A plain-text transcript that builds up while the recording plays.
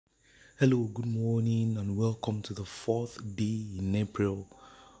Hello, good morning, and welcome to the fourth day in April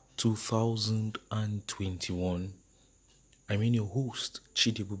 2021. I'm your host,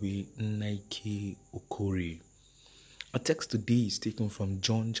 Chidibube Nike Okori. Our text today is taken from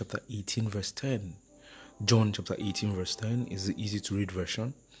John chapter 18, verse 10. John chapter 18, verse 10 is the easy to read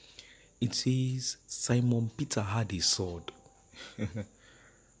version. It says, Simon Peter had a sword.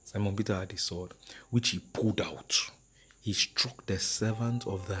 Simon Peter had a sword, which he pulled out. He struck the servant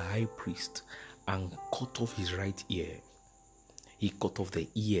of the high priest and cut off his right ear. He cut off the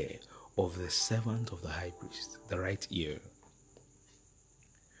ear of the servant of the high priest, the right ear.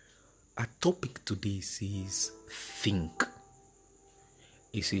 Our topic today says think.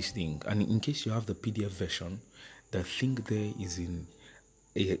 It says think. And in case you have the PDF version, the think there is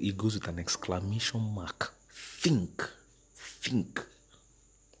it goes with an exclamation mark. Think. Think.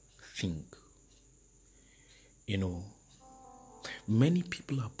 Think. Many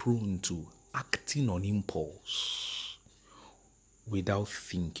people are prone to acting on impulse without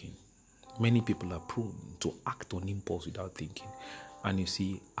thinking. Many people are prone to act on impulse without thinking. And you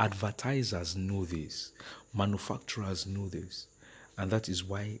see, advertisers know this, manufacturers know this, and that is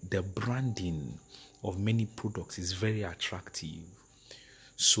why the branding of many products is very attractive,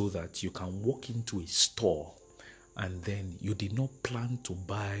 so that you can walk into a store and then you did not plan to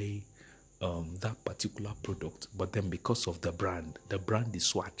buy that particular product, but then because of the brand is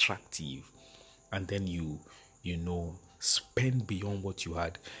so attractive, and then you spend beyond what you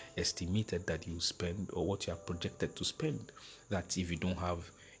had estimated that you spend, or what you have projected to spend. That if you don't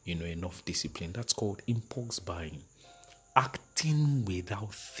have enough discipline, that's called impulse buying. Acting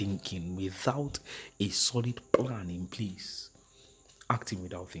without thinking, without a solid plan in place. Acting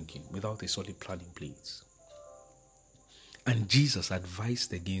without thinking, without a solid plan in place. And Jesus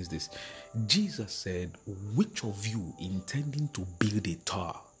advised against this. Jesus said, which of you intending to build a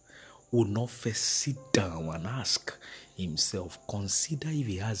tower will not first sit down and ask himself, consider if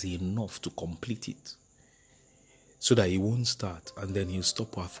he has enough to complete it, so that he won't start and then he'll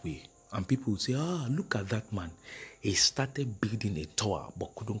stop halfway. And people will say, look at that man. He started building a tower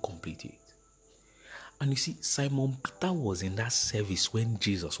but couldn't complete it. And you see, Simon Peter was in that service when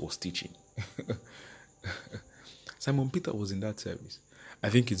Jesus was teaching. Simon Peter was in that service. I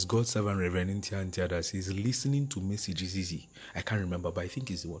think it's God's servant Reverend Tiadas. He's listening to messages easy. I can't remember, but I think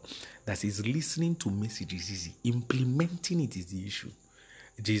it's the word. That he's listening to messages easy. Implementing it is the issue.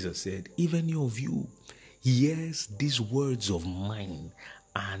 Jesus said, if any of you hears these words of mine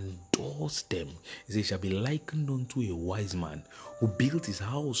and does them, he said, shall be likened unto a wise man who built his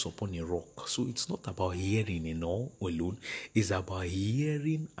house upon a rock. So it's not about hearing alone. It's about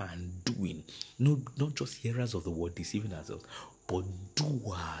hearing and doing. No, not just hearers of the word deceiving ourselves, but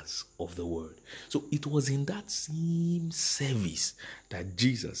doers of the word. So it was in that same service that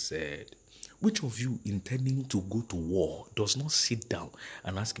Jesus said, which of you intending to go to war does not sit down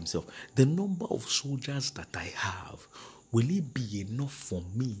and ask himself, the number of soldiers that I have, will it be enough for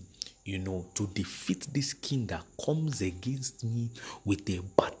me, to defeat this king that comes against me with a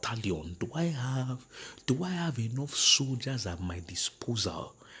battalion? Do I have enough soldiers at my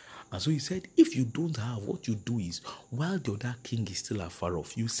disposal? And so he said, if you don't have, what you do is, while the other king is still afar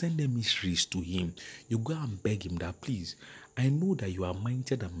off, you send emissaries to him. You go and beg him that, please, I know that you are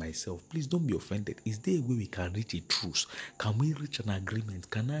mightier than myself. Please don't be offended. Is there a way we can reach a truce? Can we reach an agreement?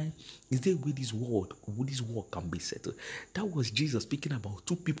 Is there a way this war can be settled? That was Jesus speaking about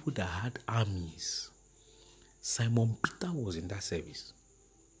two people that had armies. Simon Peter was in that service.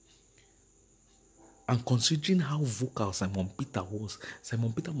 And considering how vocal Simon Peter was,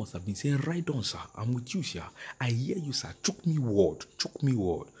 Simon Peter must have been saying, right on, sir, I'm with you, sir. I hear you, sir. Choke me word.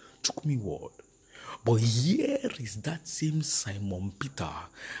 But here is that same Simon Peter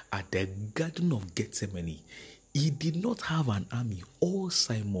at the Garden of Gethsemane. He did not have an army. All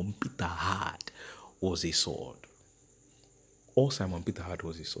Simon Peter had was a sword.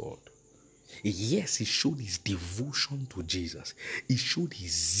 Yes, he showed his devotion to Jesus. He showed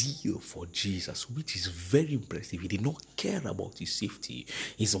his zeal for Jesus, which is very impressive. He did not care about his safety.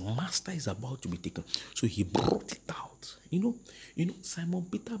 His master is about to be taken. So he brought it out. Simon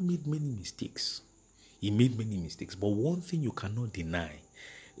Peter made many mistakes. But one thing you cannot deny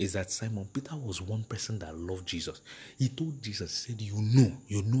is that Simon Peter was one person that loved Jesus. He told Jesus, he said,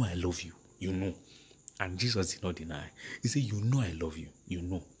 you know I love you. And Jesus did not deny. He said, I love you.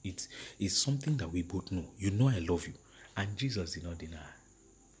 It's something that we both know. I love you. And Jesus did not deny.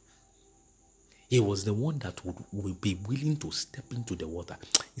 He was the one that would be willing to step into the water.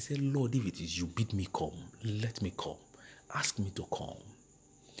 He said, Lord, if it is you, bid me come. Let me come. Ask me to come.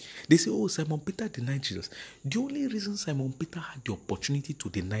 They say, oh, Simon Peter denied Jesus. The only reason Simon Peter had the opportunity to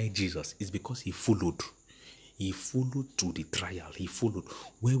deny Jesus is because he followed. He followed to the trial. He followed.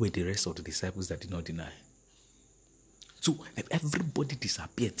 Where were the rest of the disciples that did not deny? So if everybody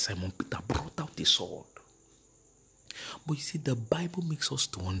disappeared, Simon Peter brought out the sword. But you see, the Bible makes us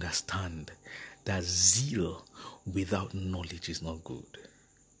to understand that zeal without knowledge is not good.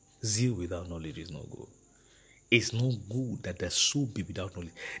 Zeal without knowledge is not good. It's not good that the soul be without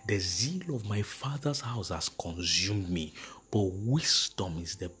knowledge. The zeal of my Father's house has consumed me, but wisdom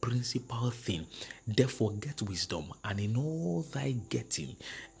is the principal thing. Therefore, get wisdom, and in all thy getting,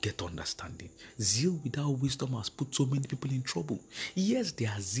 get understanding. Zeal without wisdom has put so many people in trouble. Yes, they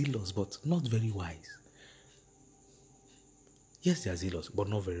are zealous, but not very wise. Yes, they are zealous, but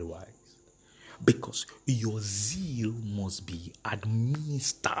not very wise. Because your zeal must be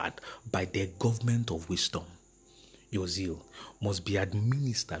administered by the government of wisdom. Your zeal must be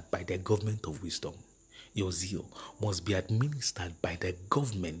administered by the government of wisdom. Your zeal must be administered by the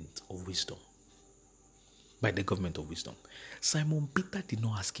government of wisdom. By the government of wisdom. Simon Peter did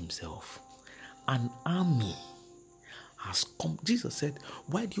not ask himself, an army has come. Jesus said,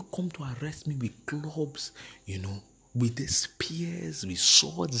 why do you come to arrest me with clubs, with the spears, with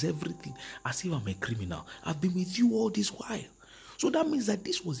swords, everything, as if I'm a criminal? I've been with you all this while. So that means that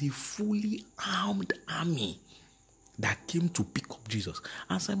this was a fully armed army that came to pick up Jesus.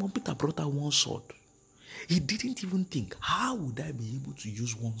 And Simon Peter brought out one sword. He didn't even think, how would I be able to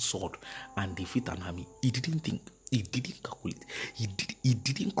use one sword and defeat an army? He didn't think. He didn't calculate. He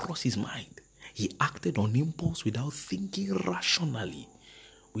didn't cross his mind. He acted on impulse without thinking rationally.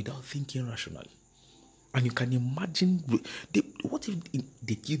 And you can imagine, what if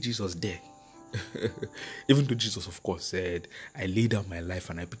they killed Jesus there? Even though Jesus, of course, said, I lay down my life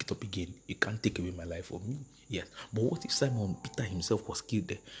and I pick it up again. You can't take away my life from me. Yes. But what if Simon Peter himself was killed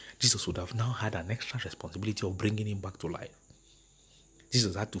there? Jesus would have now had an extra responsibility of bringing him back to life.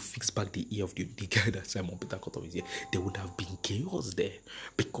 Jesus had to fix back the ear of the guy that Simon Peter cut off his ear. There would have been chaos there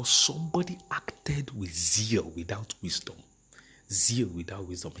because somebody acted with zeal without wisdom. Zeal without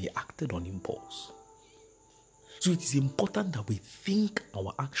wisdom. He acted on impulse. So it is important that we think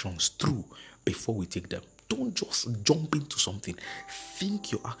our actions through before we take them. Don't just jump into something.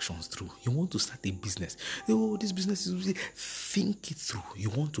 Think your actions through. You want to start a business. Oh, this business is easy. Think it through. You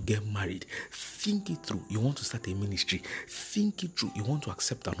want to get married. Think it through. You want to start a ministry. Think it through. You want to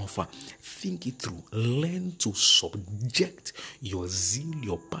accept an offer. Think it through. Learn to subject your zeal,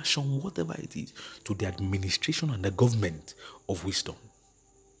 your passion, whatever it is, to the administration and the government of wisdom.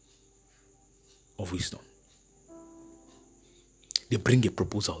 Of wisdom. They bring a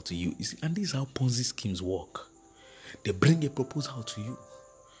proposal to you. And this is how Ponzi schemes work. They bring a proposal to you.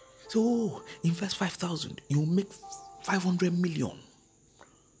 So, invest 5,000. You'll make 500 million.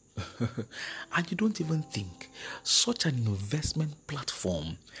 And you don't even think such an investment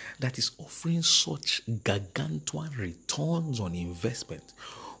platform that is offering such gargantuan returns on investment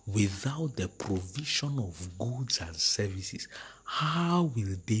without the provision of goods and services, how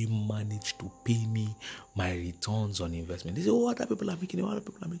will they manage to pay me my returns on investment? They say, oh, other people are making it, other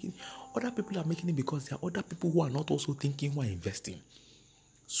people are making it. Other people are making it because there are other people who are not also thinking who are investing.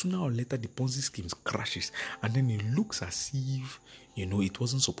 Sooner or later, the Ponzi scheme crashes, and then it looks as if, it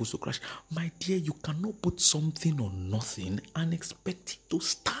wasn't supposed to crash. My dear, you cannot put something on nothing and expect it to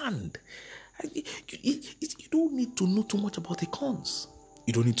stand. You don't need to know too much about the cons.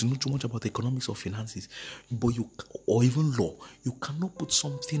 You don't need to know too much about economics or finances, or even law. You cannot put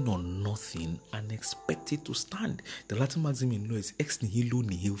something on nothing and expect it to stand. The Latin maxim in law is ex nihilo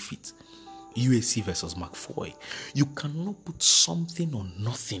nihil fit. UAC versus McFoy. You cannot put something on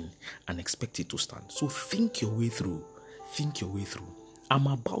nothing and expect it to stand. So think your way through. I'm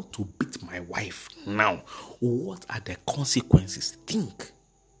about to beat my wife now. What are the consequences? Think.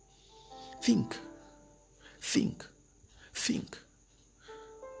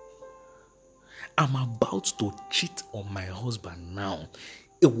 I'm about to cheat on my husband now.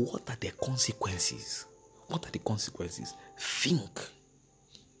 What are the consequences? Think.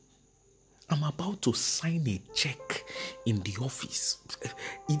 I'm about to sign a check in the office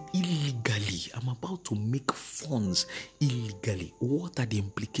illegally. I'm about to make funds illegally. What are the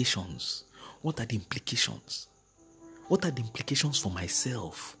implications? What are the implications for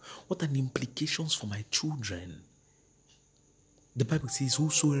myself? What are the implications for my children? The Bible says,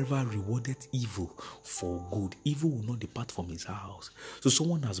 whosoever rewardeth evil for good, evil will not depart from his house. So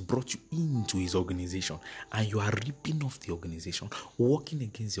someone has brought you into his organization and you are ripping off the organization, working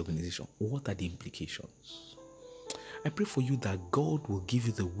against the organization. What are the implications? I pray for you that God will give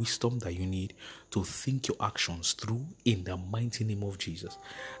you the wisdom that you need to think your actions through in the mighty name of Jesus.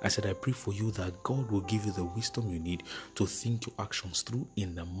 I said, I pray for you that God will give you the wisdom you need to think your actions through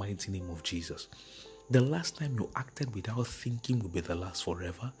in the mighty name of Jesus. The last time you acted without thinking will be the last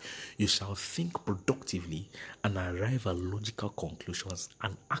forever. You shall think productively and arrive at logical conclusions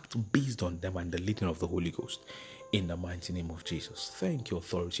and act based on them and the leading of the Holy Ghost. In the mighty name of Jesus. Thank you,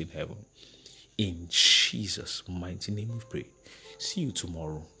 authority in heaven. In Jesus' mighty name we pray. See you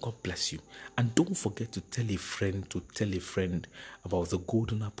tomorrow. God bless you. And don't forget to tell a friend about the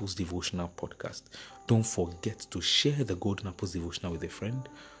Golden Apples Devotional Podcast. Don't forget to share the Golden Apples Devotional with a friend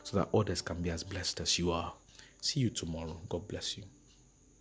so that others can be as blessed as you are. See you tomorrow. God bless you.